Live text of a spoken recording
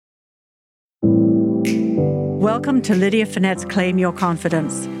Welcome to Lydia Finette's Claim Your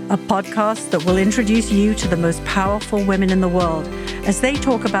Confidence, a podcast that will introduce you to the most powerful women in the world as they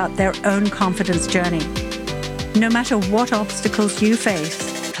talk about their own confidence journey. No matter what obstacles you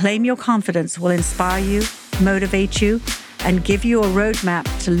face, Claim Your Confidence will inspire you, motivate you, and give you a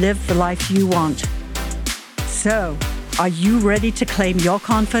roadmap to live the life you want. So, are you ready to claim your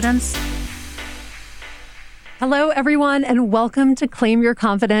confidence? Hello, everyone, and welcome to Claim Your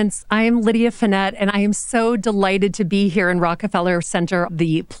Confidence. I am Lydia Finette, and I am so delighted to be here in Rockefeller Center.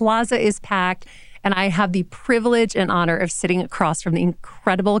 The plaza is packed, and I have the privilege and honor of sitting across from the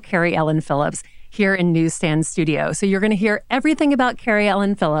incredible Carrie Phillips here in Newsstand Studio. So you're going to hear everything about Carrie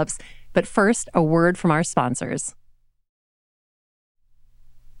Phillips, but first, a word from our sponsors.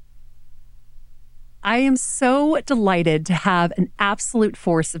 I am so delighted to have an absolute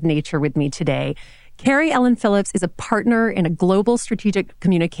force of nature with me today. Carrie Phillips is a partner in a global strategic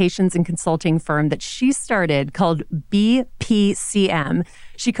communications and consulting firm that she started called BPCM.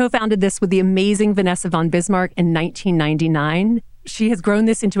 She co-founded this with the amazing Vanessa von Bismarck in 1999. She has grown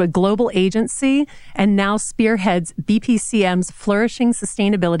this into a global agency and now spearheads BPCM's flourishing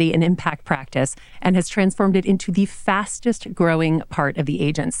sustainability and impact practice and has transformed it into the fastest growing part of the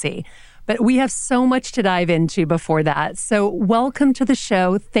agency. But we have so much to dive into before that. So welcome to the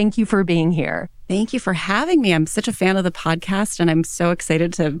show. Thank you for being here. Thank you for having me. I'm such a fan of the podcast, and I'm so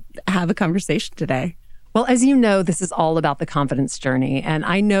excited to have a conversation today. Well, as you know, this is all about the confidence journey, and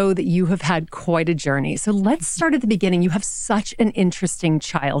I know that you have had quite a journey. So let's start at the beginning. You have such an interesting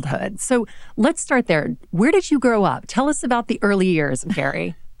childhood. So let's start there. Where did you grow up? Tell us about the early years,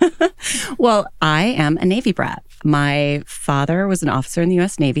 Carrie. Well, I am a Navy brat. My father was an officer in the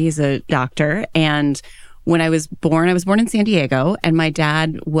U.S. Navy. He's a doctor. And when I was born in San Diego, and my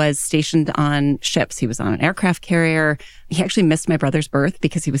dad was stationed on ships. He was on an aircraft carrier. He actually missed my brother's birth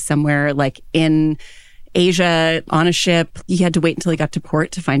because he was somewhere like in Asia on a ship. He had to wait until he got to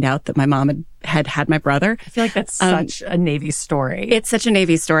port to find out that my mom had my brother. I feel like that's such a Navy story. It's such a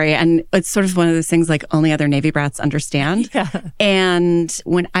Navy story. And it's sort of one of those things like only other Navy brats understand. Yeah. And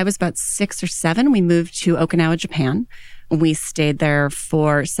when I was about 6 or 7, we moved to Okinawa, Japan. We stayed there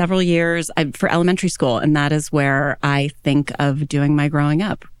for several years for elementary school. And that is where I think of doing my growing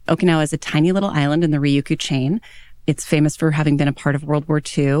up. Okinawa is a tiny little island in the Ryukyu chain. It's famous for having been a part of World War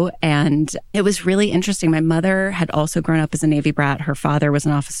II. And it was really interesting. My mother had also grown up as a Navy brat. Her father was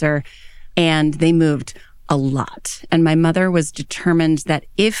an officer, and they moved a lot. And my mother was determined that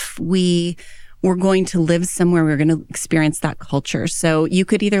if we were going to live somewhere, we were going to experience that culture. So you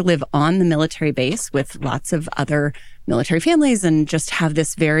could either live on the military base with lots of other military families and just have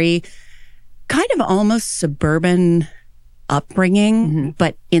this very kind of almost suburban upbringing,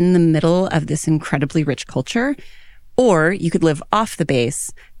 but in the middle of this incredibly rich culture. Or you could live off the base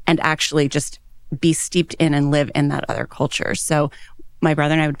and actually just be steeped in and live in that other culture. So my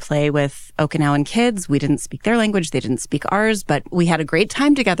brother and I would play with Okinawan kids. We didn't speak their language. They didn't speak ours, but we had a great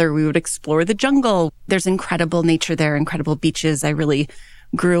time together. We would explore the jungle. There's incredible nature there, incredible beaches. I really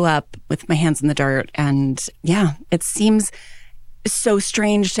grew up with my hands in the dirt. And yeah, it seems so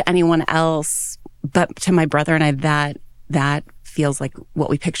strange to anyone else, but to my brother and I, that feels like what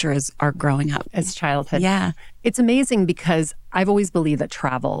we picture as our growing up. As childhood. Yeah. It's amazing because I've always believed that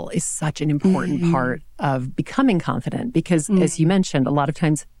travel is such an important part of becoming confident because, as you mentioned, a lot of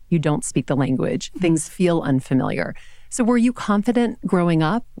times you don't speak the language. Things feel unfamiliar. So were you confident growing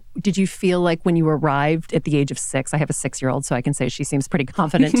up? Did you feel like when you arrived at the age of 6, I have a 6-year-old, so I can say she seems pretty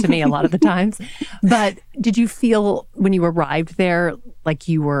confident to me a lot of the times. But did you feel when you arrived there like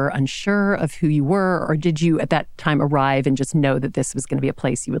you were unsure of who you were? Or did you at that time arrive and just know that this was going to be a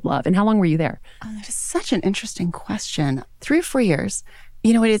place you would love? And how long were you there? Oh, that is such an interesting question. 3 or 4 years.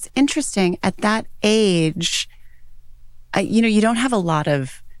 You know, it's interesting. At that age, you don't have a lot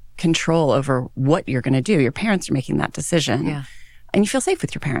of control over what you're going to do. Your parents are making that decision. Yeah. And you feel safe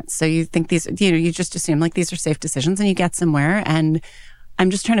with your parents. So you think you just assume like these are safe decisions and you get somewhere. And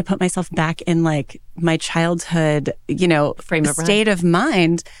I'm just trying to put myself back in like my childhood, frame of state of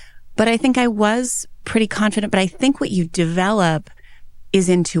mind. But I think I was pretty confident. But I think what you develop is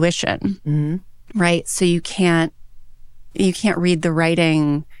intuition, right? So you can't read the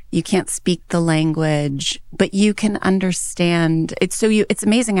writing. You can't speak the language, but you can understand. It's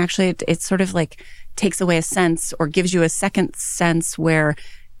amazing, actually. It sort of like takes away a sense or gives you a second sense where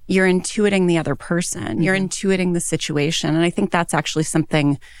you're intuiting the other person. You're intuiting the situation. And I think that's actually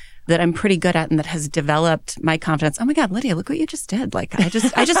something that I'm pretty good at and that has developed my confidence. Oh my God, Lydia, look what you just did. Like I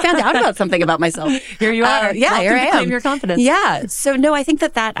just found out about something about myself. Here you are. Yeah, here I am. Claim your confidence. Yeah. So no, I think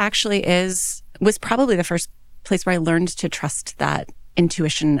that actually was probably the first place where I learned to trust that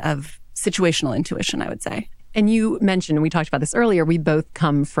intuition of situational intuition, I would say. And you mentioned, and we talked about this earlier, we both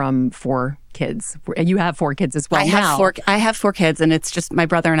come from 4 kids. You have 4 kids as well. I have 4 kids, and it's just my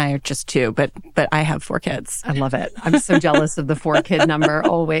brother and I are just 2, but I have 4 kids. I love it. I'm so jealous of the 4-kid number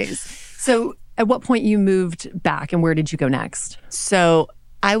always. So at what point you moved back, and where did you go next? So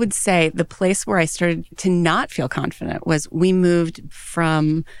I would say the place where I started to not feel confident was we moved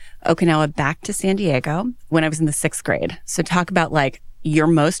from Okinawa back to San Diego when I was in the 6th grade. So talk about like your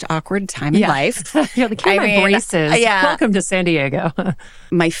most awkward time in life. You're like, my braces. Yeah. Welcome to San Diego.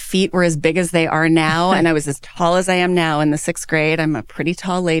 My feet were as big as they are now, and I was as tall as I am now in the 6th grade. I'm a pretty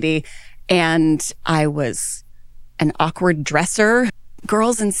tall lady, and I was an awkward dresser.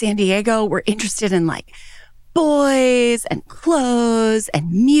 Girls in San Diego were interested in like boys and clothes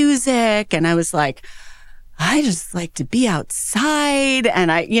and music, and I was like, I just like to be outside.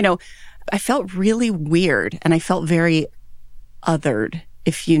 And I felt really weird, and I felt very othered,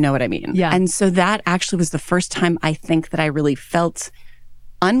 if you know what I mean. Yeah. And so that actually was the first time I think that I really felt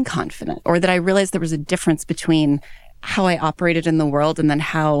unconfident, or that I realized there was a difference between how I operated in the world and then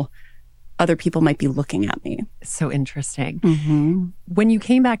how other people might be looking at me. So interesting. Mm-hmm. When you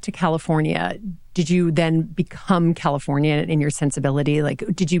came back to California, did you then become Californian in your sensibility? Like,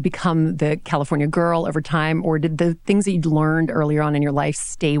 did you become the California girl over time, or did the things that you'd learned earlier on in your life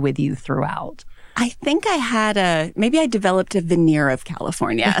stay with you throughout? I think maybe I developed a veneer of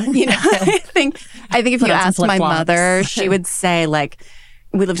California. I think if you asked my mother, she would say like,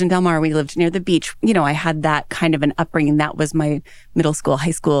 we lived in Del Mar, we lived near the beach. I had that kind of an upbringing. That was my middle school,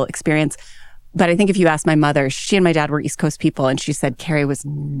 high school experience. But I think if you asked my mother, she and my dad were East Coast people, and she said Carrie was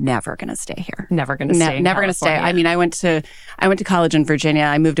never going to stay here. Never going to stay. Never going to stay. I mean, I went to college in Virginia.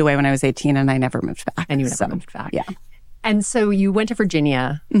 I moved away when I was 18, and I never moved back. And you never moved back. Yeah. And so you went to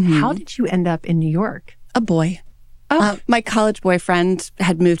Virginia. Mm-hmm. How did you end up in New York? A boy. Oh. My college boyfriend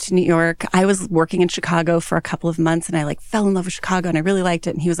had moved to New York. I was working in Chicago for a couple of months, and I fell in love with Chicago, and I really liked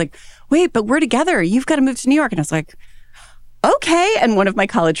it. And he was like, wait, but we're together. You've got to move to New York. And I was like, okay. And one of my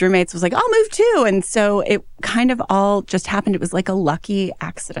college roommates was like, I'll move too. And so it kind of all just happened. It was like a lucky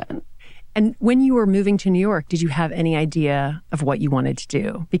accident. And when you were moving to New York, did you have any idea of what you wanted to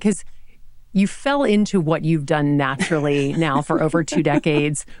do? Because you fell into what you've done naturally now for over 2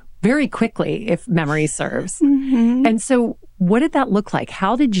 decades very quickly, if memory serves. Mm-hmm. And so what did that look like?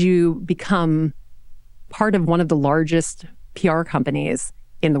 How did you become part of one of the largest PR companies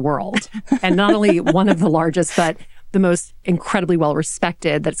in the world? And not only one of the largest, but the most incredibly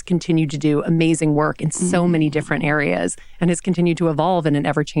well-respected, that's continued to do amazing work in so many different areas and has continued to evolve in an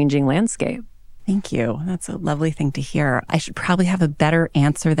ever-changing landscape. Thank you. That's a lovely thing to hear. I should probably have a better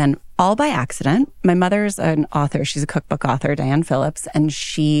answer than all by accident. My mother's an author. She's a cookbook author, Diane Phillips, and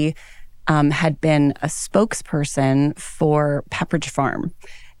she had been a spokesperson for Pepperidge Farm.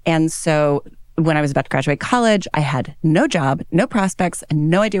 And so when I was about to graduate college, I had no job, no prospects, and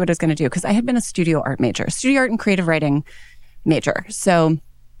no idea what I was going to do because I had been a studio art and creative writing major. So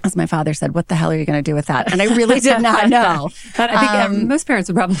as my father said, what the hell are you going to do with that? And I really did not know. I think most parents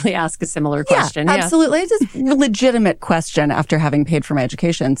would probably ask a similar question. Yeah, absolutely. It's a legitimate question after having paid for my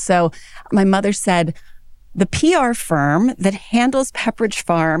education. So my mother said, the PR firm that handles Pepperidge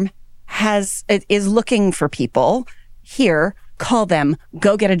Farm is looking for people here. Call them,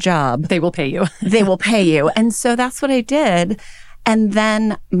 go get a job. They will pay you. They will pay you. And so that's what I did. And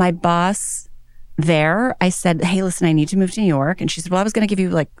then my boss there, I said, hey, listen, I need to move to New York. And she said, well, I was going to give you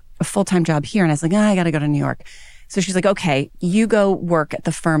like a full-time job here. And I was like, I got to go to New York. So she's like, okay, you go work at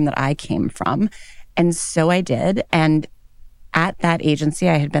the firm that I came from. And so I did. And at that agency,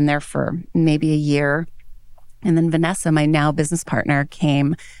 I had been there for maybe a year. And then Vanessa, my now business partner,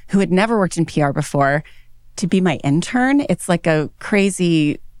 came, who had never worked in PR before, to be my intern. It's like a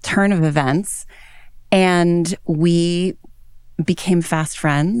crazy turn of events. And we became fast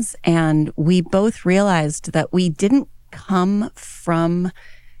friends. And we both realized that we didn't come from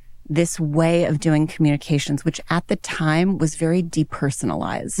this way of doing communications, which at the time was very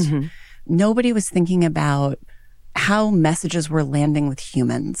depersonalized. Mm-hmm. Nobody was thinking about how messages were landing with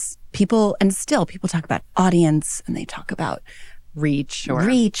humans. People talk about audience, and they talk about reach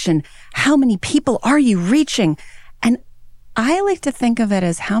and how many people are you reaching? And I like to think of it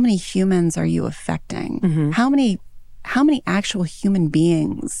as how many humans are you affecting? Mm-hmm. How many actual human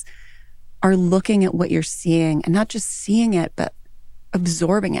beings are looking at what you're seeing and not just seeing it, but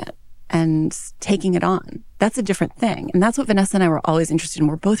absorbing it and taking it on. That's a different thing. And that's what Vanessa and I were always interested in.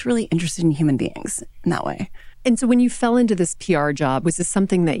 We're both really interested in human beings in that way. And so when you fell into this PR job, was this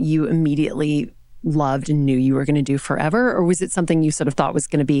something that you immediately loved and knew you were going to do forever? Or was it something you sort of thought was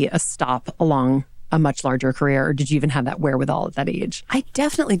going to be a stop along a much larger career, or did you even have that wherewithal at that age? I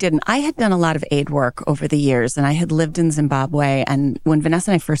definitely didn't. I had done a lot of aid work over the years, and I had lived in Zimbabwe. And when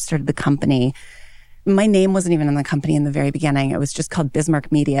Vanessa and I first started the company, my name wasn't even in the company in the very beginning. It was just called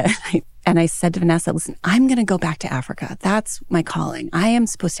Bismarck Media. And I said to Vanessa, listen, I'm going to go back to Africa. That's my calling. I am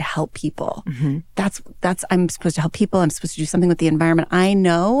supposed to help people. I'm supposed to help people. I'm supposed to do something with the environment. I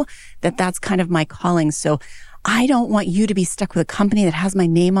know that that's kind of my calling. So I don't want you to be stuck with a company that has my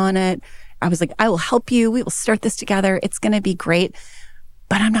name on it. I was like, I will help you. We will start this together. It's going to be great.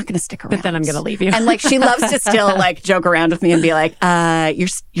 But I'm not going to stick around. But then I'm going to leave you. And like, she loves to still like joke around with me and be like,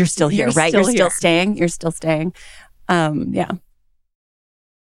 you're still here, right? You're still staying. You're still staying. Yeah.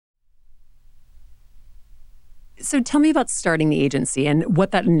 So tell me about starting the agency and what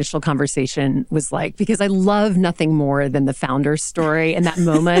that initial conversation was like, because I love nothing more than the founder's story and that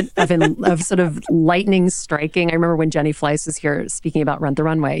moment of sort of lightning striking. I remember when Jenny Fleiss was here speaking about Rent the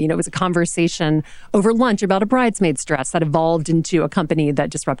Runway. It was a conversation over lunch about a bridesmaid's dress that evolved into a company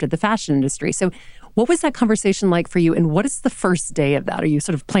that disrupted the fashion industry. So what was that conversation like for you? And what is the first day of that? Are you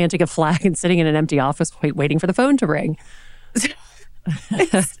sort of planting a flag and sitting in an empty office waiting for the phone to ring?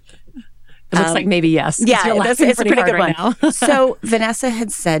 It looks like maybe yes. Yeah, it's a pretty good one. So Vanessa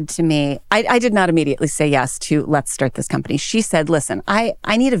had said to me, I did not immediately say yes to let's start this company. She said, listen, I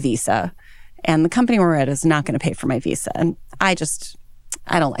need a visa and the company we're at is not going to pay for my visa. And I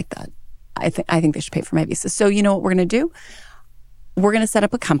don't like that. I think they should pay for my visa. So you know what we're going to do? We're going to set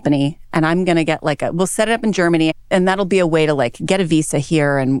up a company and I'm going to get we'll set it up in Germany and that'll be a way to get a visa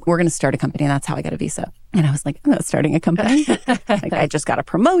here and we're going to start a company. And that's how I got a visa. And I was like, I'm not starting a company. I just got a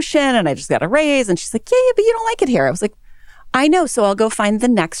promotion and I just got a raise. And she's like, yeah, but you don't like it here. I was like, I know. So I'll go find the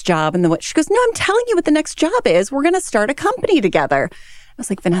next job. And she goes, no, I'm telling you what the next job is. We're going to start a company together. I was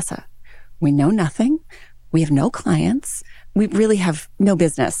like, Vanessa, we know nothing. We have no clients. We really have no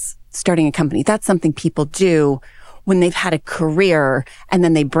business starting a company. That's something people do when they've had a career and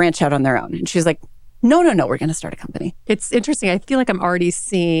then they branch out on their own. And she's like, no, we're going to start a company. It's interesting. I feel like I'm already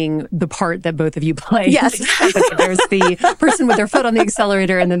seeing the part that both of you play. Yes. There's the person with their foot on the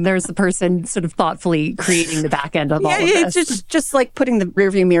accelerator, and then there's the person sort of thoughtfully creating the back end of all of this. It's just like putting the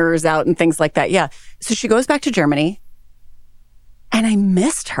rearview mirrors out and things like that. Yeah. So she goes back to Germany, and I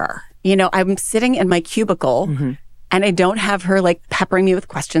missed her. I'm sitting in my cubicle, and I don't have her peppering me with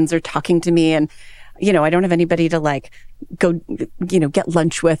questions or talking to me. And I don't have anybody to go, get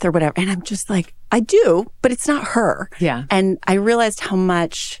lunch with or whatever. And I'm just like, I do, but it's not her. Yeah. And I realized how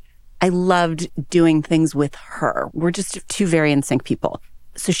much I loved doing things with her. We're just two very in sync people.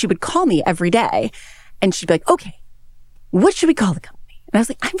 So she would call me every day and she'd be like, okay, what should we call the company? And I was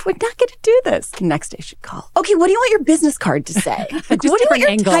like, we're not going to do this. The next day she'd call. Okay, what do you want your business card to say? What do you want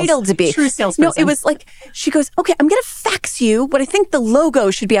your title to be? True salesperson. No, it was she goes, okay, I'm going to fax you what I think the logo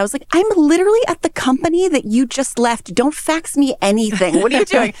should be. I was like, I'm literally at the company that you just left. Don't fax me anything. What are you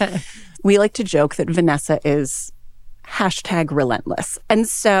doing? We like to joke that Vanessa is #relentless. And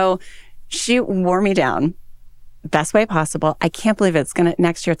so she wore me down best way possible. I can't believe it.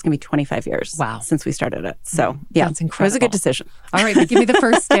 Next year, it's going to be 25 years since we started it. So yeah, that's incredible. It was a good decision. All right, but give me the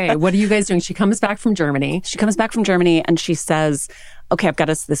first day. What are you guys doing? She comes back from Germany. She comes back from Germany and she says, okay, I've got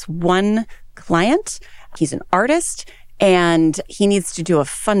this one client. He's an artist and he needs to do a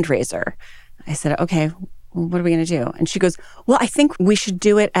fundraiser. I said, okay, well, what are we going to do? And she goes, well, I think we should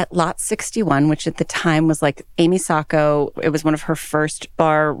do it at Lot 61, which at the time was Amy Sacco. It was one of her first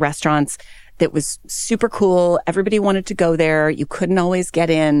bar restaurants. That was super cool. Everybody wanted to go there. You couldn't always get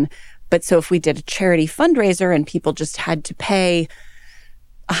in. But so if we did a charity fundraiser and people just had to pay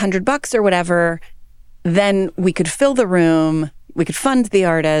 $100 or whatever, then we could fill the room, we could fund the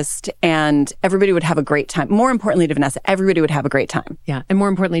artist, and everybody would have a great time. More importantly to Vanessa, everybody would have a great time. Yeah. And more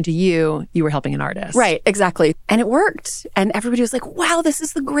importantly to you, you were helping an artist. Right, exactly. And it worked. And everybody was like, wow, this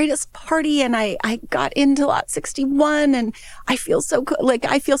is the greatest party. And I got into Lot 61 and I feel so good.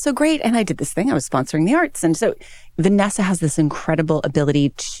 I feel so great. And I did this thing. I was sponsoring the arts. And so Vanessa has this incredible ability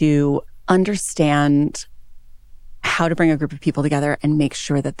to understand how to bring a group of people together and make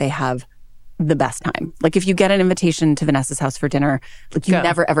sure that they have the best time. If you get an invitation to Vanessa's house for dinner, you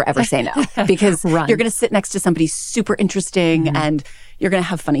never, ever, ever say no because you're going to sit next to somebody super interesting and you're going to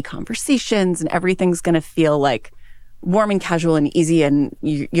have funny conversations and everything's going to feel warm and casual and easy. And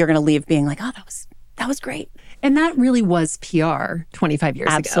you're going to leave being like, oh, that was great. And that really was PR 25 years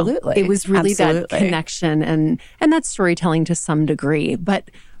Absolutely. ago. It was really that connection and that storytelling to some degree. But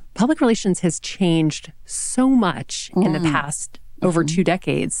public relations has changed so much in the past over 2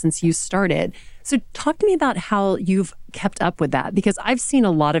 decades since you started. So talk to me about how you've kept up with that, because I've seen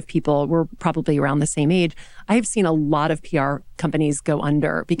a lot of people, we're probably around the same age, I've seen a lot of PR companies go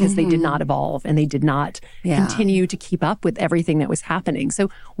under because they did not evolve and they did not continue to keep up with everything that was happening. So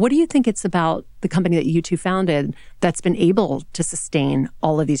what do you think it's about the company that you two founded that's been able to sustain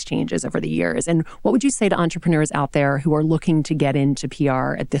all of these changes over the years? And what would you say to entrepreneurs out there who are looking to get into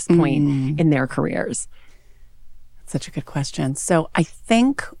PR at this point in their careers? That's such a good question. So I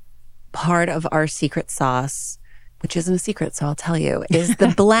think part of our secret sauce, which isn't a secret, so I'll tell you, is the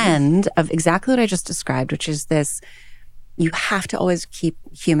blend of exactly what I just described, which is this: you have to always keep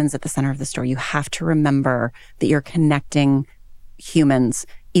humans at the center of the story. You have to remember that you're connecting humans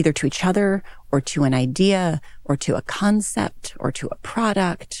either to each other or to an idea or to a concept or to a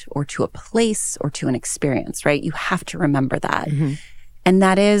product or to a place or to an experience, right? You have to remember that. And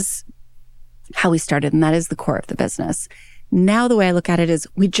that is how we started, and that is the core of the business. Now, the way I look at it is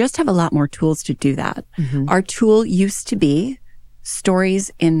we just have a lot more tools to do that. Our tool used to be stories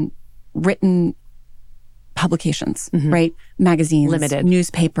in written publications, right? Magazines, limited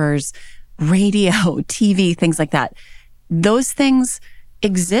newspapers, radio, TV, things like that. Those things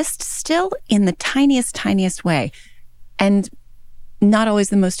exist still in the tiniest way, and not always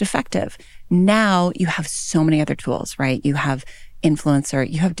the most effective. Now you have so many other tools, right? You have influencer,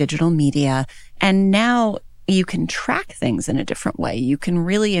 you have digital media, and now you can track things in a different way. You can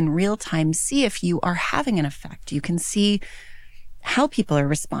really in real time see if you are having an effect. You can see how people are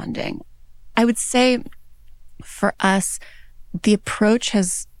responding. I would say for us, the approach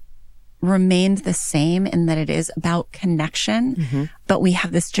has remained the same in that it is about connection, but we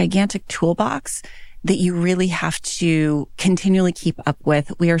have this gigantic toolbox that you really have to continually keep up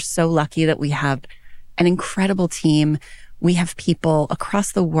with. We are so lucky that we have an incredible team. We have people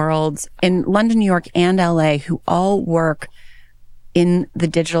across the world in London, New York, and LA who all work in the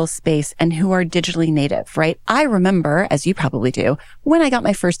digital space and who are digitally native, right? I remember, as you probably do, when I got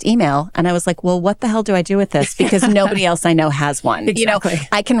my first email and I was like, well, what the hell do I do with this? Because nobody else I know has one. Exactly. You know,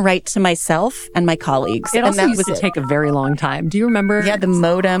 I can write to myself and my colleagues. It also used to take a very long time. Do you remember? Yeah, the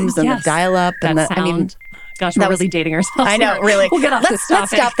modems and the dial-up and that sound. Gosh, we're really dating ourselves. I know, really. We'll get off this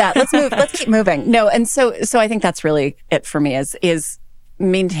topic. Let's stop that. Let's move. Let's keep moving. No, and so I think that's really it for me is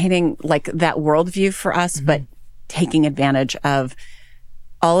maintaining like that worldview for us, but taking advantage of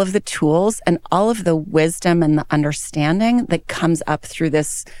all of the tools and all of the wisdom and the understanding that comes up through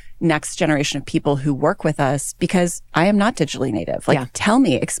this next generation of people who work with us, because I am not digitally native. Like, tell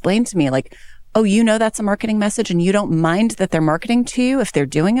me, explain to me, like, oh, you know, that's a marketing message and you don't mind that they're marketing to you if they're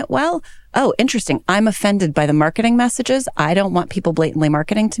doing it well. Oh, interesting. I'm offended by the marketing messages. I don't want people blatantly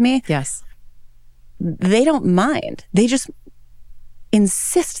marketing to me. Yes. They don't mind. They just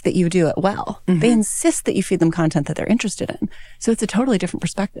insist that you do it well. They insist that you feed them content that they're interested in. So it's a totally different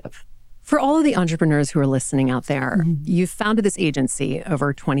perspective. For all of the entrepreneurs who are listening out there, you founded this agency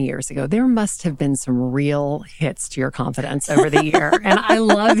over 20 years ago. There must have been some real hits to your confidence over the year. And I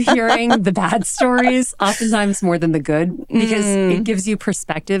love hearing the bad stories, oftentimes more than the good, because it gives you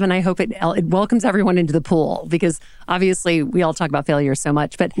perspective. And I hope it welcomes everyone into the pool, because obviously we all talk about failure so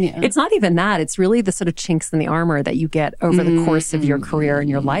much, but it's not even that. It's really the sort of chinks in the armor that you get over the course of your career and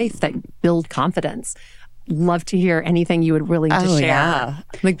your life that build confidence. Love to hear anything you would willing to share. Yeah.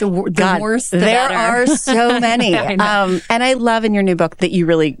 Like the worst, the there better. are so many. And I love in your new book that you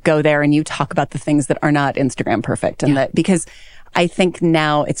really go there and you talk about the things that are not Instagram perfect. And that, because I think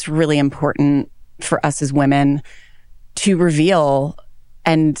now it's really important for us as women to reveal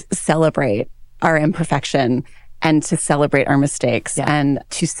and celebrate our imperfection and to celebrate our mistakes and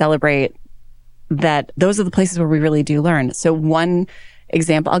to celebrate that those are the places where we really do learn. So one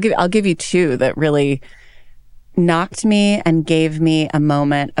example, I'll give you two that really knocked me and gave me a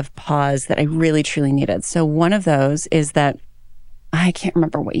moment of pause that I really truly needed. So one of those is that I can't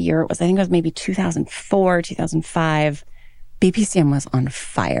remember what year it was. I think it was maybe 2004, 2005. BPCM was on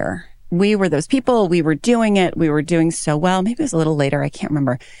fire. We were those people. We were doing it. We were doing so well. Maybe it was a little later. I can't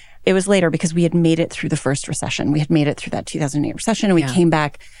remember. It was later because we had made it through the first recession. We had made it through that 2008 recession and we came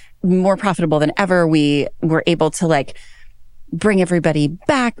back more profitable than ever. We were able to bring everybody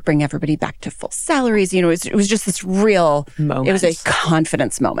back to full salaries. You know, it was just this real moment. It was a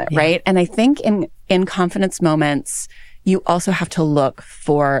confidence moment, right? And I think in confidence moments, you also have to look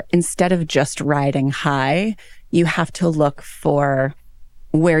for, instead of just riding high, you have to look for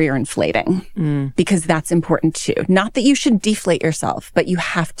where you're inflating, because that's important too. Not that you should deflate yourself, but you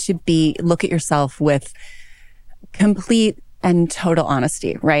have to look at yourself with complete and total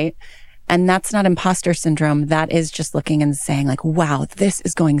honesty, right? And that's not imposter syndrome. That is just looking and saying like, wow, this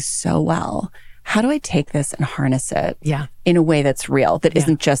is going so well. how do I take this and harness it Yeah. in a way that's real, that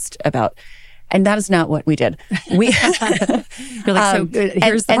isn't just about, and that is not what we did. We You're like, so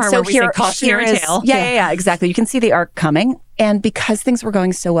here's the part where we say cautionary tale. Yeah, exactly. You can see the arc coming. And because things were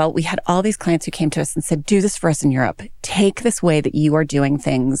going so well, we had all these clients who came to us and said, do this for us in Europe. Take this way that you are doing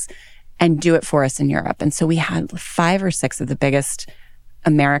things and do it for us in Europe. And so we had 5 or 6 of the biggest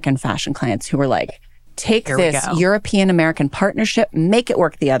American fashion clients who were like, take this European American partnership, make it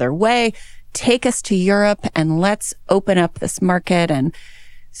work the other way, take us to Europe and let's open up this market. And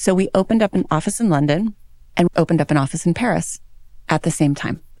so we opened up an office in London and opened up an office in Paris at the same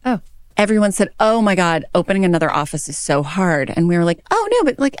time. Oh. Everyone said, oh my God, opening another office is so hard. And we were like, oh no,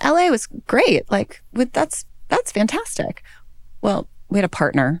 but like LA was great. Like that's fantastic. Well, we had a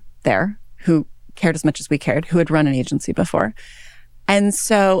partner there who cared as much as we cared, who had run an agency before. And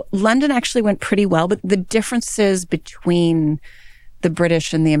so London actually went pretty well, but the differences between the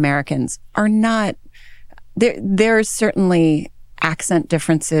British and the Americans are not, there's certainly accent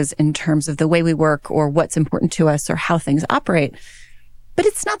differences in terms of the way we work or what's important to us or how things operate. But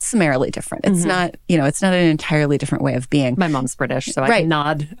it's not summarily different. It's not, it's not an entirely different way of being. My mom's British, so I can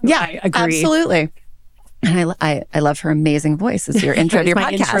nod. Yeah, I agree. Absolutely. And I love her amazing voice as your intro to your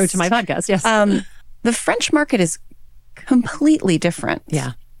podcast. Intro to my podcast, yes. The French market is completely different.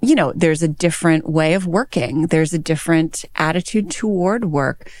 Yeah. There's a different way of working. There's a different attitude toward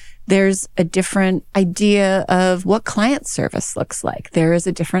work. There's a different idea of what client service looks like. There is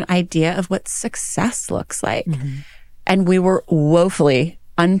a different idea of what success looks like. Mm-hmm. And we were woefully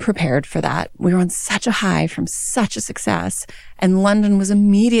unprepared for that. We were on such a high from such a success. And London was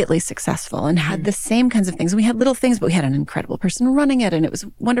immediately successful and had the same kinds of things. We had little things, but we had an incredible person running it and it was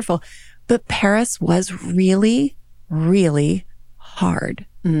wonderful. But Paris was really, really hard.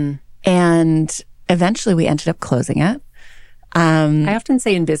 Mm. And eventually we ended up closing it. I often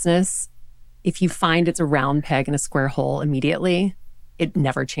say in business, if you find it's a round peg in a square hole immediately, it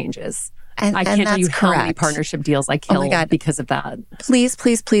never changes. And I can't tell you how many partnership deals I killed because of that. Please,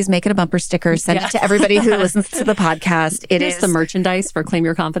 please, please make it a bumper sticker. Send it to everybody who listens to the podcast. It is the merchandise for Claim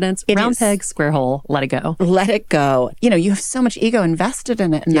Your Confidence. Round peg, square hole, let it go. Let it go. You have so much ego invested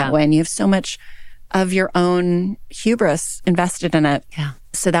in it in that way. And you have so much of your own hubris invested in it. Yeah.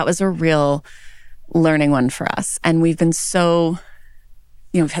 So that was a real learning one for us. And we've been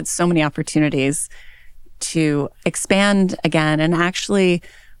we've had so many opportunities to expand again. And actually,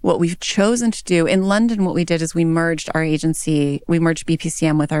 what we've chosen to do in London, what we did is we merged our agency, we merged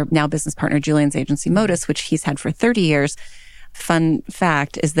BPCM with our now business partner, Julian's agency, Modus, which he's had for 30 years. Fun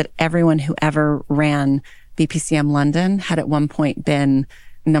fact is that everyone who ever ran BPCM London had at one point been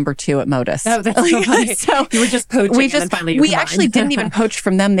number 2 at Modus. Oh, that's so funny. So you were just poaching and then finally we actually didn't even poach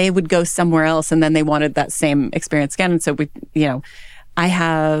from them. They would go somewhere else and then they wanted that same experience again. And so I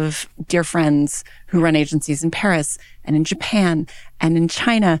have dear friends who run agencies in Paris and in Japan and in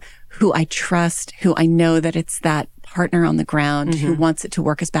China who I trust, who I know that it's that partner on the ground who wants it to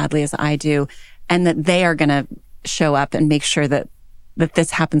work as badly as I do, and that they are going to show up and make sure that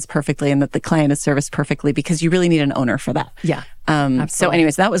this happens perfectly and that the client is serviced perfectly, because you really need an owner for that. Yeah. So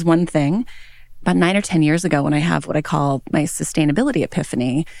anyways, that was one thing. About 9 or 10 years ago, when I have what I call my sustainability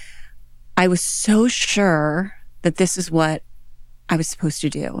epiphany, I was so sure that this is what I was supposed to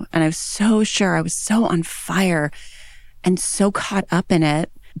do. And I was so sure, I was so on fire and so caught up in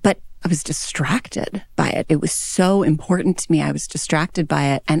it, but I was distracted by it. It was so important to me. I was distracted by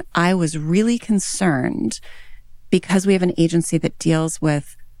it. And I was really concerned, because we have an agency that deals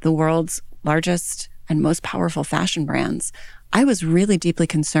with the world's largest and most powerful fashion brands. I was really deeply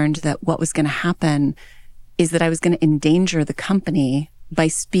concerned that what was going to happen is that I was going to endanger the company by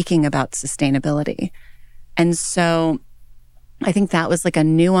speaking about sustainability. And so I think that was like a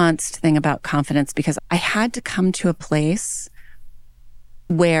nuanced thing about confidence, because I had to come to a place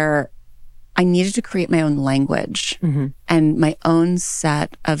where I needed to create my own language and my own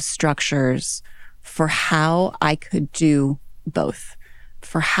set of structures for how I could do both,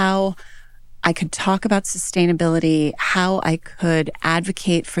 for how I could talk about sustainability, how I could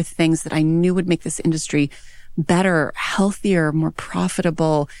advocate for things that I knew would make this industry better, healthier, more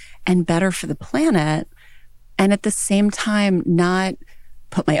profitable, and better for the planet. And at the same time, not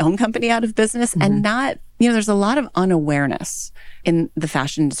put my own company out of business and not, there's a lot of unawareness in the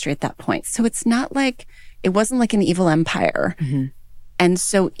fashion industry at that point. So it wasn't like an evil empire. And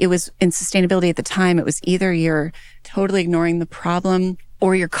so it was, in sustainability at the time, it was either you're totally ignoring the problem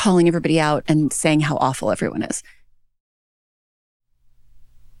or you're calling everybody out and saying how awful everyone is.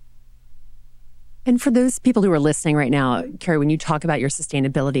 And for those people who are listening right now, Carrie, when you talk about your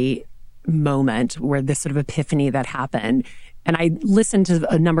sustainability, moment where this sort of epiphany that happened. And I listened to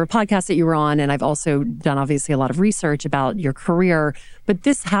a number of podcasts that you were on, and I've also done obviously a lot of research about your career. But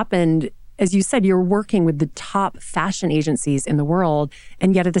this happened, as you said, you're working with the top fashion agencies in the world.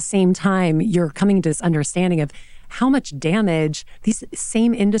 And yet at the same time, you're coming to this understanding of how much damage these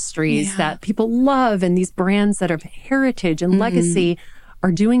same industries that people love and these brands that have heritage and legacy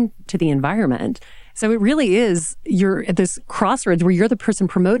are doing to the environment. So it really is, you're at this crossroads where you're the person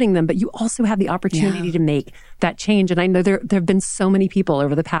promoting them, but you also have the opportunity to make that change. And I know there have been so many people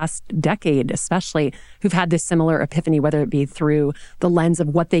over the past decade, especially, who've had this similar epiphany, whether it be through the lens of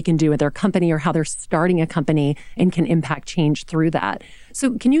what they can do with their company or how they're starting a company and can impact change through that.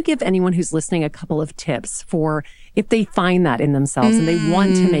 So can you give anyone who's listening a couple of tips for if they find that in themselves and they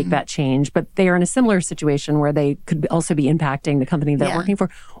want to make that change, but they are in a similar situation where they could also be impacting the company they're working for?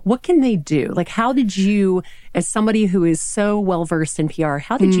 What can they do? Like, how did you, as somebody who is so well-versed in PR,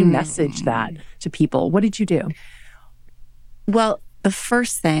 how did you message that to people? What did you do? Well, the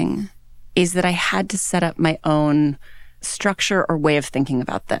first thing is that I had to set up my own structure or way of thinking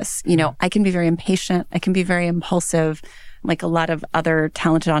about this. You know, I can be very impatient. I can be very impulsive. Like a lot of other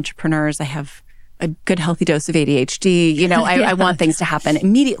talented entrepreneurs, I have a good healthy dose of ADHD. You know, I want things to happen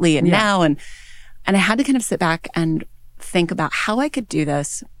immediately and now. And I had to kind of sit back and think about how I could do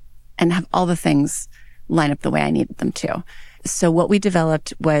this and have all the things line up the way I needed them to. So what we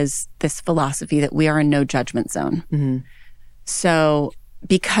developed was this philosophy that we are a no judgment zone. So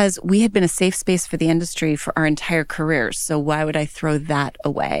because we had been a safe space for the industry for our entire careers, so why would I throw that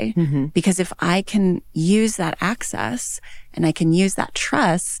away? Because if I can use that access and I can use that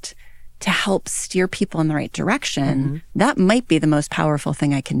trust to help steer people in the right direction, that might be the most powerful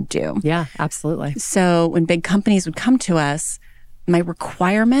thing I can do. Yeah, absolutely. So when big companies would come to us, my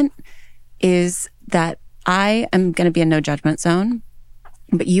requirement is that I am going to be a no judgment zone,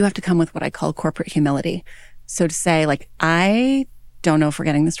 but you have to come with what I call corporate humility. So to say, like, I don't know if we're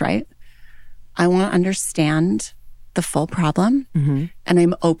getting this right. I want to understand the full problem and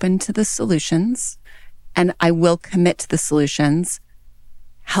I'm open to the solutions and I will commit to the solutions.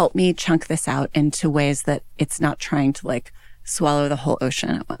 Help me chunk this out into ways that it's not trying to like swallow the whole ocean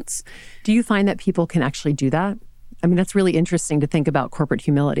at once. Do you find that people can actually do that? I mean, that's really interesting to think about corporate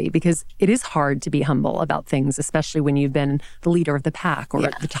humility because it is hard to be humble about things, especially when you've been the leader of the pack or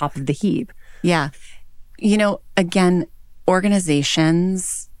at the top of the heap. Yeah. You know, again,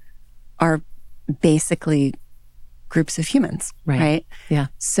 organizations are basically groups of humans, right? Yeah.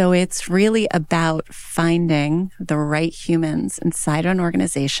 So it's really about finding the right humans inside an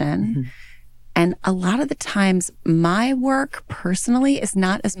organization. And a lot of the times my work personally is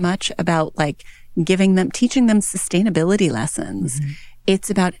not as much about like teaching them sustainability lessons. It's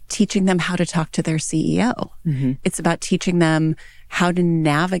about teaching them how to talk to their CEO. It's about teaching them how to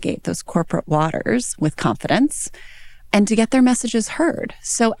navigate those corporate waters with confidence and to get their messages heard.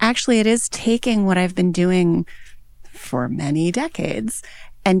 So actually it is taking what I've been doing for many decades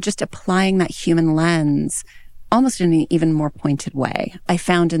and just applying that human lens almost in an even more pointed way. I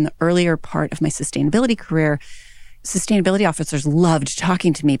found in the earlier part of my sustainability career, sustainability officers loved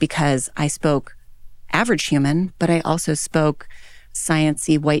talking to me because I spoke average human, but I also spoke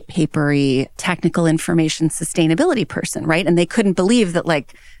sciencey, white papery, technical information sustainability person, right? And they couldn't believe that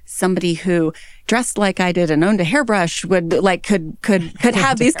like somebody who dressed like I did and owned a hairbrush would like could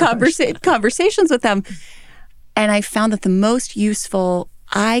have these conversations with them. And I found that the most useful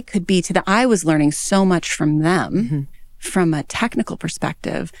I could be to them, I was learning so much from them from a technical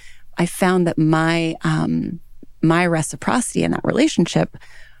perspective. I found that my reciprocity in that relationship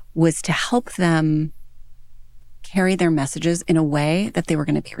was to help them carry their messages in a way that they were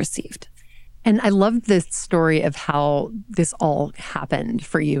going to be received. And I love this story of how this all happened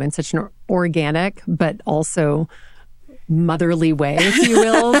for you in such an organic, but also motherly way, if you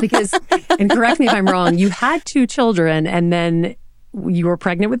will, because, and correct me if I'm wrong, you had 2 children and then you were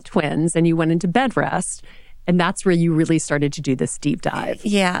pregnant with twins and you went into bed rest. And that's where you really started to do this deep dive.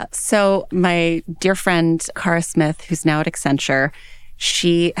 Yeah. So my dear friend, Cara Smith, who's now at Accenture,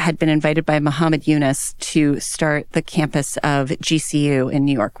 she had been invited by Muhammad Yunus to start the campus of GCU in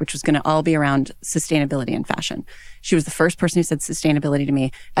New York, which was going to all be around sustainability and fashion. She was the first person who said sustainability to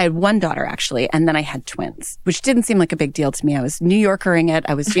me. I had 1 daughter, actually, and then I had twins, which didn't seem like a big deal to me. I was New Yorkering it.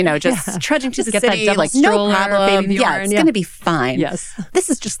 I was, just trudging to the city, that like, stroller, no problem. baby Yeah, it's going to be fine. Yes.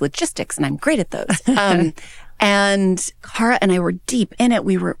 This is just logistics, and I'm great at those. And Cara and I were deep in it.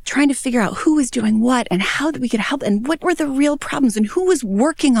 We were trying to figure out who was doing what and how we could help and what were the real problems and who was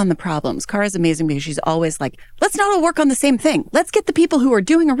working on the problems. Cara's amazing because she's always like, let's not all work on the same thing. Let's get the people who are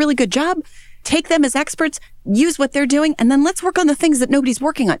doing a really good job take them as experts, use what they're doing, and then let's work on the things that nobody's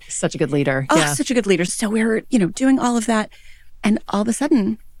working on. Such a good leader. Oh, such a good leader. So we were, doing all of that. And all of a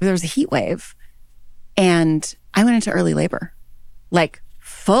sudden, there was a heat wave. And I went into early labor, like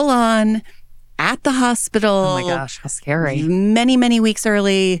full on at the hospital. Oh my gosh, how scary. Many, many weeks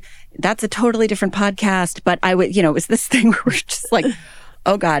early. That's a totally different podcast. But I would, it was this thing where we're just like,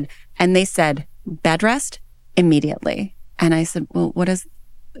 oh God. And they said, bed rest immediately. And I said, well, what does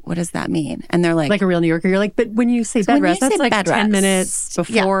that mean? And they're like a real New Yorker, you're like, but when you say bed rest, that's like 10 minutes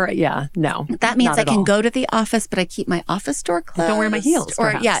before. Yeah, no. That means I can go to the office, but I keep my office door closed. Don't wear my heels.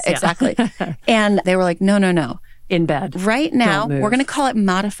 Exactly. And they were like, no. In bed. Right now, we're going to call it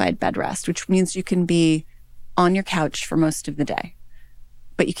modified bed rest, which means you can be on your couch for most of the day,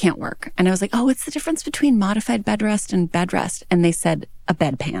 but you can't work. And I was like, oh, what's the difference between modified bed rest and bed rest? And they said a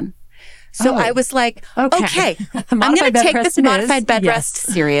bedpan. So I was like, okay, I'm going to take this modified bed rest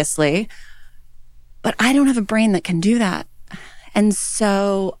seriously, but I don't have a brain that can do that. And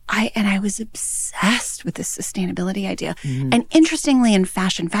so I was obsessed with this sustainability idea. Mm-hmm. And interestingly, in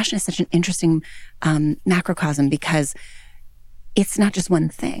fashion is such an interesting macrocosm because it's not just one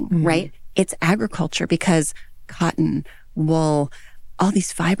thing, right? It's agriculture because cotton, wool, all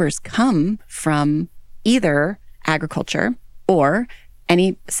these fibers come from either agriculture or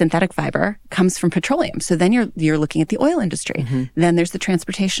any synthetic fiber comes from petroleum. So then you're looking at the oil industry. Mm-hmm. Then there's the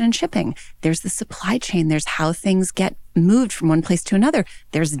transportation and shipping. There's the supply chain. There's how things get moved from one place to another.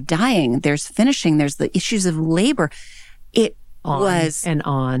 There's dyeing. There's finishing. There's the issues of labor. It was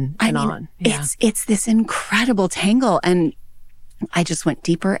on. Yeah. It's this incredible tangle. And I just went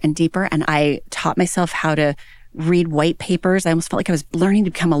deeper and deeper. And I taught myself how to read white papers. I almost felt like I was learning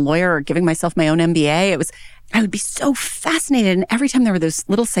to become a lawyer or giving myself my own MBA. I would be so fascinated. And every time there were those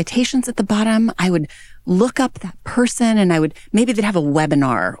little citations at the bottom, I would look up that person and maybe they'd have a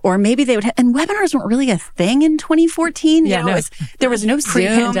webinar or maybe they would and webinars weren't really a thing in 2014. There was no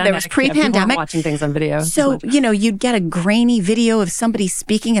Zoom, there was pre-pandemic. Watching things on video. So, you'd get a grainy video of somebody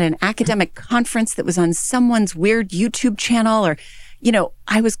speaking at an academic conference that was on someone's weird YouTube channel or,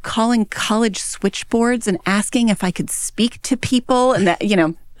 I was calling college switchboards and asking if I could speak to people. And that,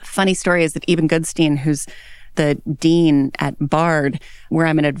 funny story is that Eben Goodstein, who's the dean at Bard, where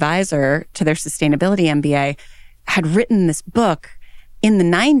I'm an advisor to their sustainability MBA, had written this book in the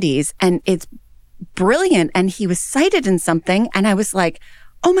 90s and it's brilliant. And he was cited in something. And I was like,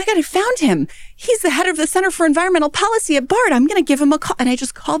 oh my God, I found him. He's the head of the Center for Environmental Policy at Bard. I'm going to give him a call. And I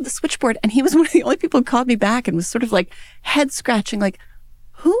just called the switchboard and he was one of the only people who called me back and was sort of like head scratching, like,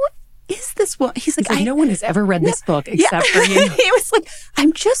 who is this one? He's like, no one has ever read this book except for you. He was like,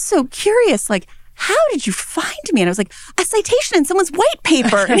 I'm just so curious. Like, how did you find me? And I was like, a citation in someone's white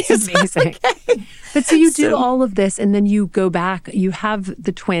paper. That's amazing. Okay. But so you do all of this and then you go back, you have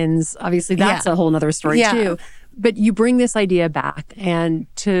the twins. Obviously, that's a whole nother story too. But you bring this idea back and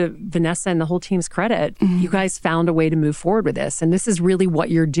to Vanessa and the whole team's credit, you guys found a way to move forward with this. And this is really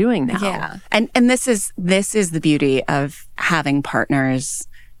what you're doing now. Yeah. And this is the beauty of having partners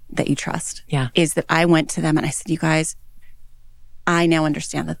that you trust. Yeah. Is that I went to them and I said, you guys, I now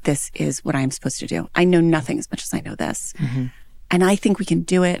understand that this is what I'm supposed to do. I know nothing as much as I know this. Mm-hmm. And I think we can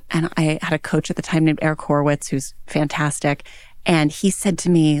do it. And I had a coach at the time named Eric Horowitz, who's fantastic. And he said to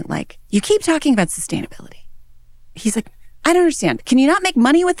me, like, you keep talking about sustainability. He's like, I don't understand. Can you not make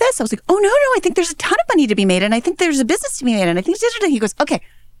money with this? I was like, oh, no, I think there's a ton of money to be made. And I think there's a business to be made. And I think he goes, okay,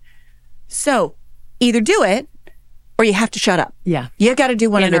 so either do it or you have to shut up. Yeah. You got to do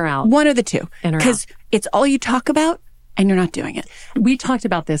one of the two. Because it's all you talk about and you're not doing it. We talked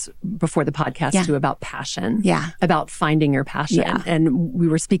about this before the podcast too, about passion. Yeah. About finding your passion. Yeah. And we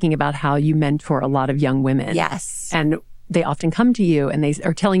were speaking about how you mentor a lot of young women. Yes. And they often come to you and they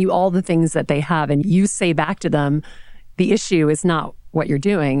are telling you all the things that they have. And you say back to them, the issue is not what you're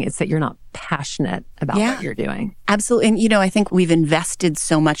doing. It's that you're not passionate about what you're doing. Absolutely. And, I think we've invested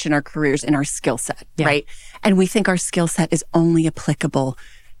so much in our careers, in our skill set, right? And we think our skill set is only applicable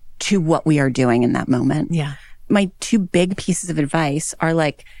to what we are doing in that moment. Yeah. My two big pieces of advice are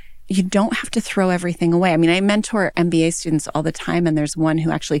like, you don't have to throw everything away. I mean, I mentor MBA students all the time. And there's one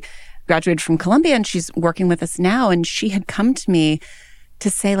who actually graduated from Columbia and she's working with us now. And she had come to me to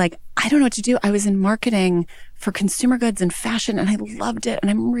say, like, I don't know what to do. I was in marketing for consumer goods and fashion and I loved it.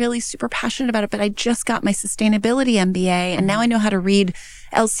 And I'm really super passionate about it, but I just got my sustainability MBA and now I know how to read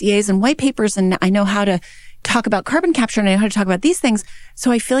LCAs and white papers and I know how to talk about carbon capture and I know how to talk about these things.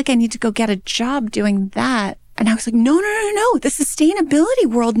 So I feel like I need to go get a job doing that. And I was like, no. The sustainability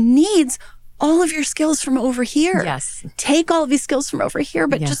world needs all of your skills from over here. Yes. Take all of these skills from over here,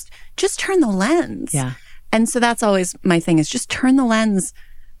 but just turn the lens. Yeah. And so that's always my thing is just turn the lens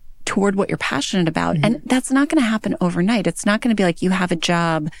toward what you're passionate about. And that's not going to happen overnight. It's not going to be like you have a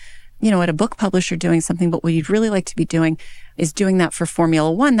job, at a book publisher doing something, but what you'd really like to be doing is doing that for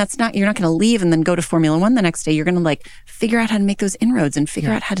Formula One. You're not going to leave and then go to Formula One the next day. You're going to figure out how to make those inroads and figure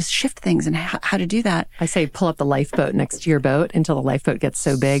out how to shift things and how to do that. I say pull up the lifeboat next to your boat until the lifeboat gets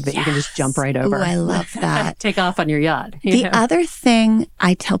so big that you can just jump right over. Ooh, I love that. Take off on your yacht. The other thing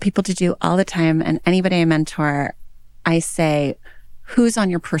I tell people to do all the time, and anybody I mentor, I say, who's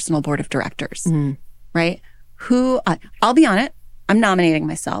on your personal board of directors, right? I'll be on it. I'm nominating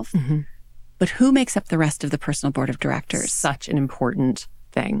myself. But who makes up the rest of the personal board of directors? Such an important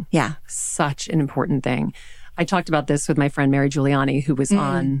thing. Yeah. Such an important thing. I talked about this with my friend Mary Giuliani, who was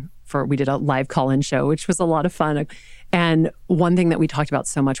we did a live call-in show, which was a lot of fun. And one thing that we talked about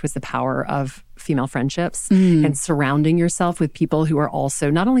so much was the power of female friendships and surrounding yourself with people who are also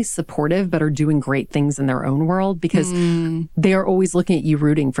not only supportive, but are doing great things in their own world, because they are always looking at you,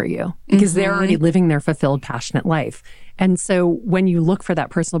 rooting for you, because they're already living their fulfilled, passionate life. And so when you look for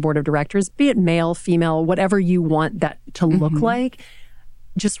that personal board of directors, be it male, female, whatever you want that to look like,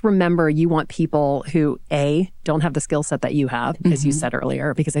 just remember you want people who, A, don't have the skill set that you have, as you said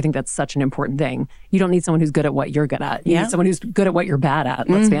earlier, because I think that's such an important thing. You don't need someone who's good at what you're good at. You need someone who's good at what you're bad at,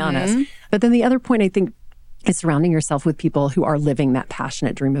 let's be honest. But then the other point, I think, is surrounding yourself with people who are living that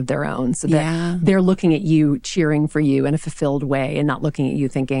passionate dream of their own, so that they're looking at you, cheering for you in a fulfilled way, and not looking at you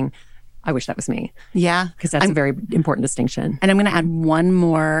thinking, I wish that was me. Yeah. Because that's a very important distinction. And I'm going to add one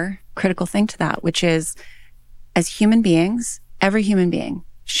more critical thing to that, which is, as human beings, every human being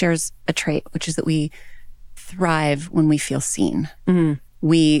shares a trait, which is that we thrive when we feel seen.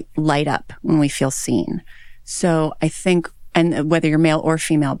 We light up when we feel seen. So I think, and whether you're male or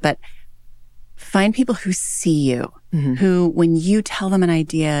female, but find people who see you, who, when you tell them an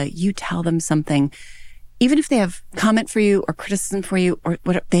idea, you tell them something, even if they have comment for you or criticism for you or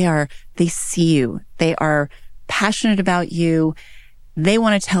whatever they see you. They are passionate about you. They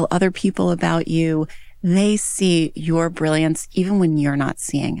want to tell other people about you. They see your brilliance even when you're not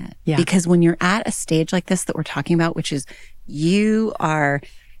seeing it. Yeah. Because when you're at a stage like this that we're talking about, which is you are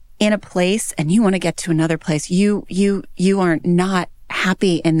in a place and you want to get to another place, you are not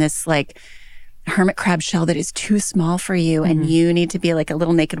happy in this hermit crab shell that is too small for you, and you need to be like a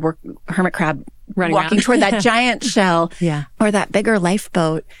little naked hermit crab walking toward that giant shell or that bigger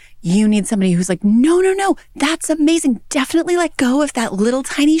lifeboat. You need somebody who's like, no, that's amazing. Definitely let go of that little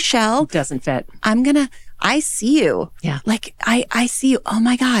tiny shell. Doesn't fit. I see you. Yeah. I see you. Oh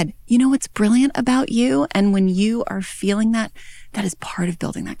my God. You know what's brilliant about you? And when you are feeling that, that is part of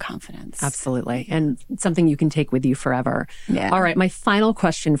building that confidence. Absolutely. And something you can take with you forever. Yeah. All right. My final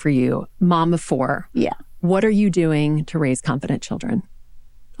question for you, mom of 4. Yeah. What are you doing to raise confident children?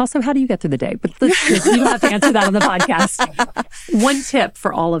 Also, how do you get through the day? But you don't have to answer that on the podcast. One tip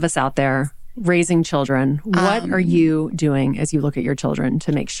for all of us out there raising children. What are you doing as you look at your children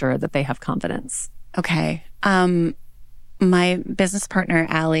to make sure that they have confidence? Okay. My business partner,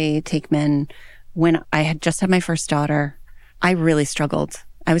 Allie Takeman, when I had just had my first daughter, I really struggled.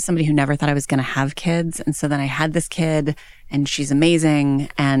 I was somebody who never thought I was going to have kids. And so then I had this kid, and she's amazing,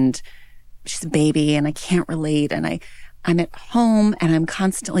 and she's a baby, and I can't relate. And I'm at home, and I'm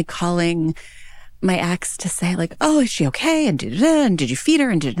constantly calling my ex to say oh, is she okay? And did you feed her?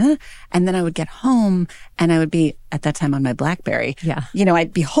 And then I would get home, and I would be at that time on my BlackBerry. Yeah.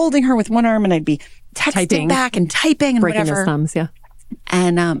 I'd be holding her with one arm, and I'd be texting back and typing and breaking whatever. His thumbs, yeah.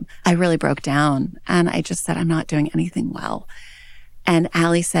 And I really broke down, and I just said, I'm not doing anything well. And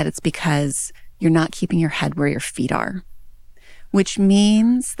Allie said, it's because you're not keeping your head where your feet are. Which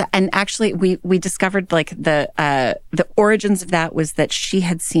means that, and actually we discovered the origins of that was that she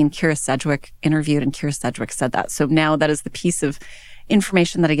had seen Kira Sedgwick interviewed, and Kira Sedgwick said that. So now that is the piece of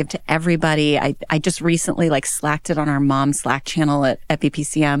information that I give to everybody. I just recently slacked it on our mom Slack channel at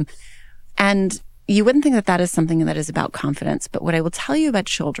BPCM. And you wouldn't think that that is something that is about confidence, but what I will tell you about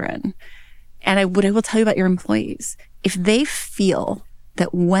children, and what I will tell you about your employees, if they feel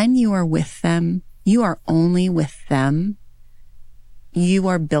that when you are with them, you are only with them, you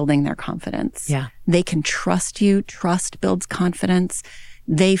are building their confidence. Yeah. They can trust you. Trust builds confidence.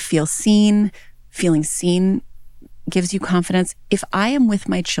 They feel seen. Feeling seen gives you confidence. If I am with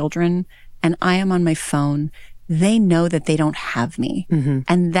my children and I am on my phone, they know that they don't have me.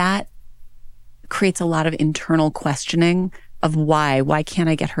 And that creates a lot of internal questioning of why. Why can't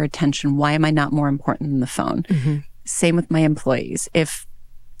I get her attention? Why am I not more important than the phone? Same with my employees. If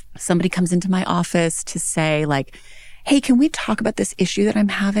somebody comes into my office to say hey, can we talk about this issue that I'm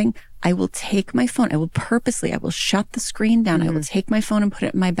having? I will take my phone. I will shut the screen down. I will take my phone and put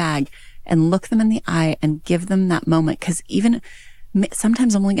it in my bag and look them in the eye and give them that moment. Because even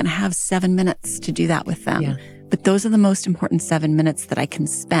sometimes I'm only going to have 7 minutes to do that with them. Yeah. But those are the most important 7 minutes that I can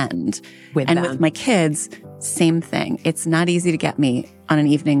spend. With and them. with my kids, same thing. It's not easy to get me on an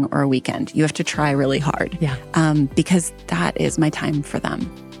evening or a weekend. You have to try really hard. Yeah. Because that is my time for them.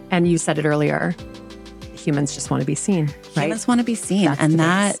 And you said it earlier, humans just want to be seen, right? Humans want to be seen. That's and the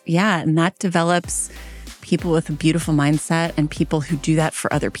that, base. and that develops people with a beautiful mindset and people who do that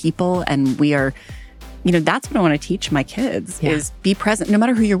for other people. And we are, that's what I want to teach my kids is be present. No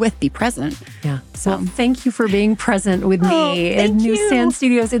matter who you're with, be present. Yeah. So Well, thank you for being present with me in Newsstand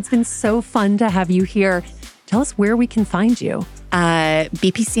Studios. It's been so fun to have you here. Tell us where we can find you.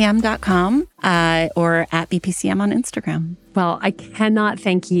 bpcm.com or at bpcm on Instagram. Well, I cannot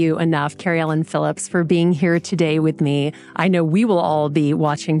thank you enough, Carrie Ellen Phillips, for being here today with me. I know we will all be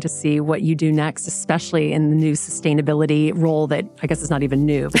watching to see what you do next, especially in the new sustainability role that I guess is not even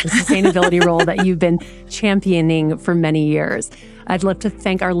new, but the sustainability role that you've been championing for many years. I'd love to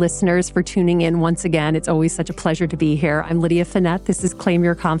thank our listeners for tuning in once again. It's always such a pleasure to be here. I'm Lydia Finette. This is Claim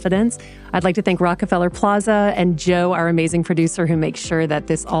Your Confidence. I'd like to thank Rockefeller Plaza and Joe, our amazing producer, who makes sure that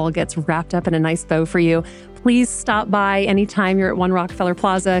this all gets wrapped up in a nice bow for you. Please stop by anytime you're at One Rockefeller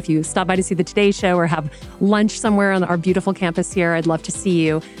Plaza. If you stop by to see the Today Show or have lunch somewhere on our beautiful campus here, I'd love to see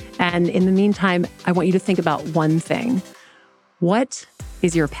you. And in the meantime, I want you to think about one thing. What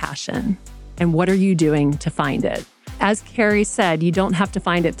is your passion? And what are you doing to find it? As Carrie said, you don't have to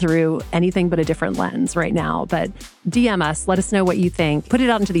find it through anything but a different lens right now. But DM us, let us know what you think. Put it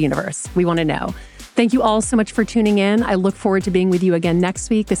out into the universe. We want to know. Thank you all so much for tuning in. I look forward to being with you again next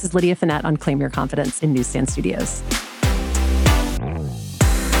week. This is Lydia Finette on Claim Your Confidence in Newsstand Studios.